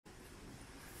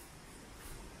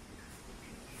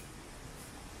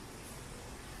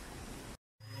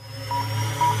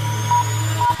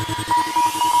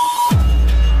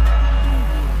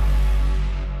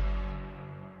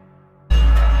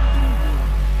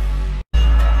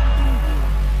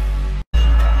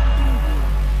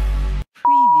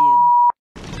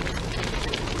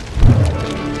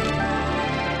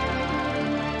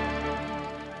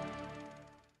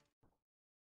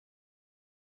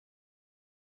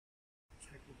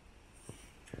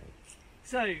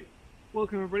So,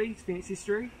 welcome everybody to Phoenix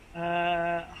History.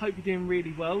 Hope you're doing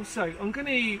really well. So, I'm going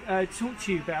to talk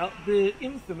to you about the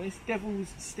infamous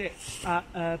Devil's Steps at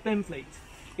Benfleet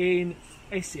in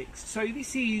Essex. So,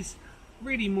 this is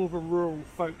really more of a rural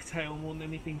folk tale more than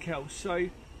anything else. So,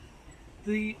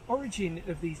 the origin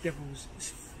of these Devil's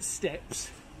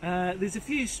Steps, there's a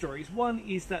few stories. One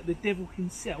is that the devil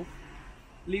himself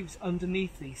lives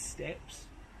underneath these steps.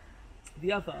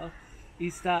 The other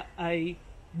is that a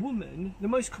woman, the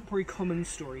most probably common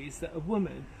story is that a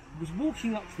woman was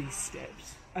walking up these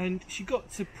steps and she got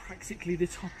to practically the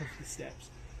top of the steps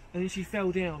and then she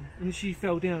fell down, and as she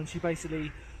fell down she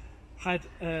basically had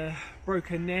broke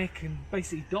her neck and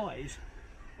basically died.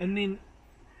 And then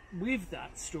with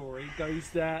that story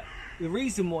goes that the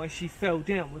reason why she fell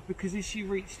down was because as she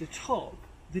reached the top,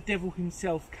 the devil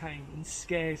himself came and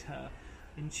scared her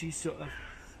and she sort of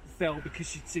fell because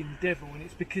she'd seen the devil. And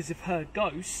it's because of her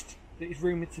ghost that is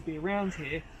rumoured to be around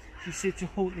here. She's said to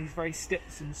haunt these very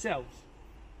steps themselves,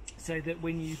 so that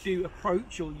when you do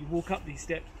approach or you walk up these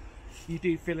steps, you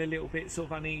do feel a little bit sort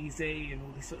of uneasy and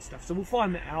all this sort of stuff. So we'll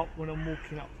find that out when I'm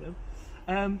walking up them.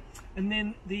 And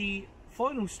then the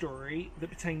final story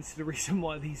that pertains to the reason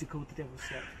why these are called the Devil's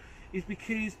Steps is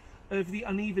because of the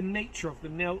uneven nature of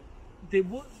them. Now,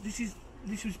 this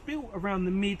was built around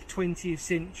the mid 20th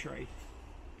century,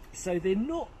 so they're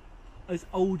not as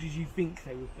old as you think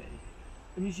they would be.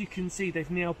 And as you can see, they've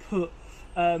now put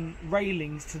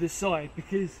railings to the side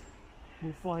because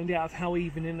we'll find out how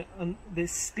even the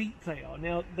steep they are.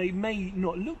 Now, they may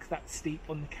not look that steep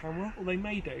on the camera, or they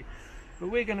may do, but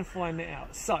we're going to find it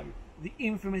out. So, the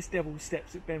infamous Devil's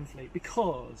Steps at Benfleet,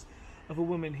 because of a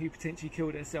woman who potentially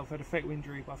killed herself, had a fatal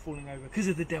injury by falling over because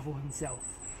of the devil himself.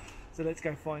 So let's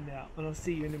go find out, and I'll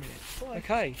see you in a minute. Bye.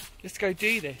 Okay, let's go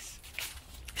do this.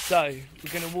 So,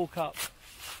 we're going to walk up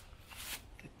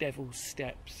the Devil's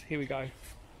Steps. Here we go.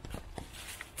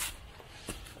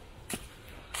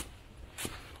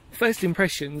 First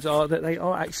impressions are that they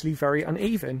are actually very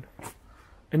uneven,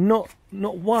 and not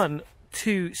one,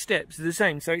 two steps are the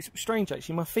same. So it's strange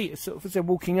actually. My feet are sort of, as they're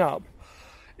walking up,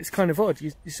 it's kind of odd.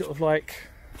 You're sort of like,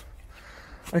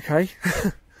 okay,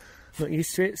 not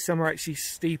used to it. Some are actually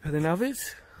steeper than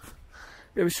others.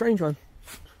 Bit of a strange one.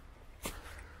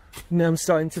 Now I'm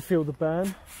starting to feel the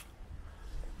burn.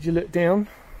 As you look down,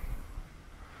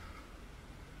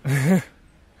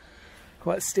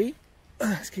 quite steep.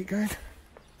 Let's keep going.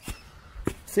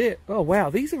 That's it. Oh wow,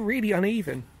 these are really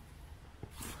uneven.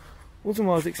 Wasn't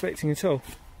what I was expecting at all.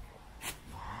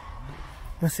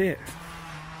 That's it.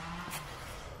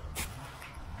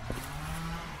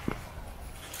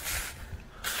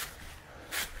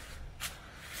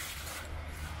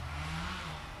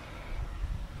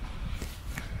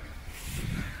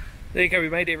 There you go, we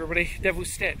made it everybody.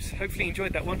 Devil's Steps. Hopefully you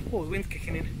enjoyed that one. Oh, the wind's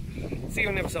kicking in. See you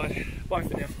on the other side. Bye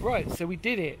for now. Right, so we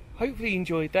did it. Hopefully you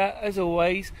enjoyed that. As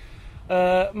always,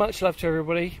 much love to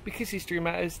everybody. Because history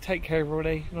matters, take care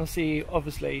everybody. And I'll see you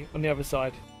obviously on the other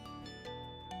side.